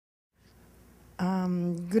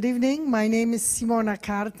Good evening. My name is Simona.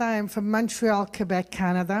 I'm from Montreal, Quebec,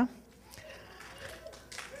 Canada.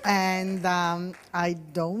 And I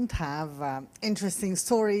don't have interesting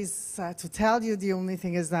stories to tell you. The only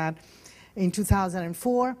thing is that in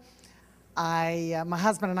 2004, my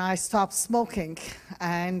husband and I stopped smoking,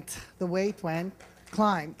 and the weight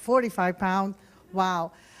climbed, 45 pounds.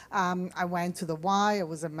 Wow. I went to the Y. I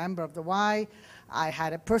was a member of the Y. I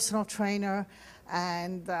had a personal trainer,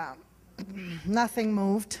 and nothing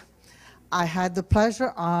moved. I had the pleasure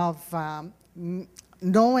of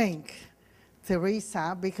knowing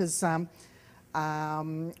Teresa because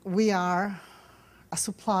we are a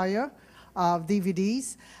supplier of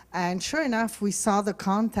DVDs, and sure enough, we saw the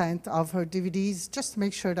content of her DVDs just to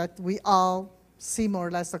make sure that we all see more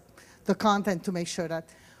or less the content, to make sure that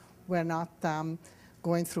we're not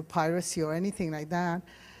going through piracy or anything like that.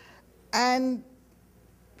 And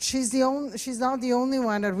she's not the only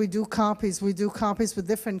one that we do copies. We do copies with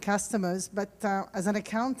different customers, but as an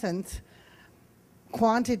accountant,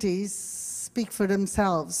 quantities speak for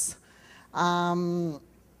themselves. One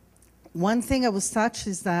thing I was touched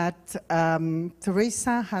is that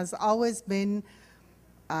Teresa has always been,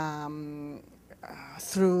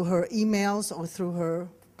 through her emails or through her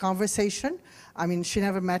conversation. I mean, she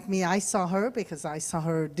never met me. I saw her because I saw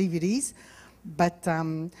her DVDs, but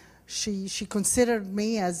she considered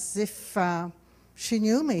me as if she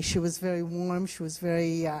knew me. She was very warm. She was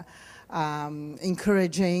very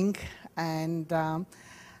encouraging, and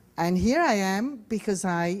here I am because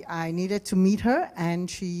I needed to meet her, and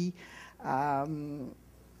she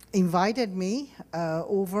invited me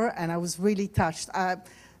over, and I was really touched.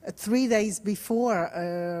 3 days before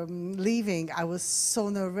leaving, I was so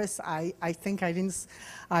nervous. I think I didn't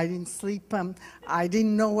sleep. I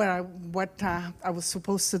didn't know what I was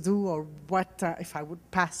supposed to do, or if I would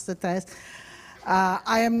pass the test.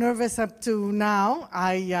 I am nervous up to now.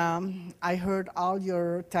 I heard all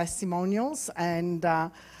your testimonials, and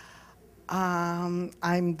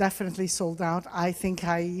I'm definitely sold out. I think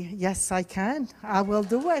yes, I can. I will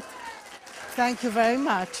do it. Thank you very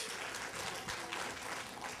much.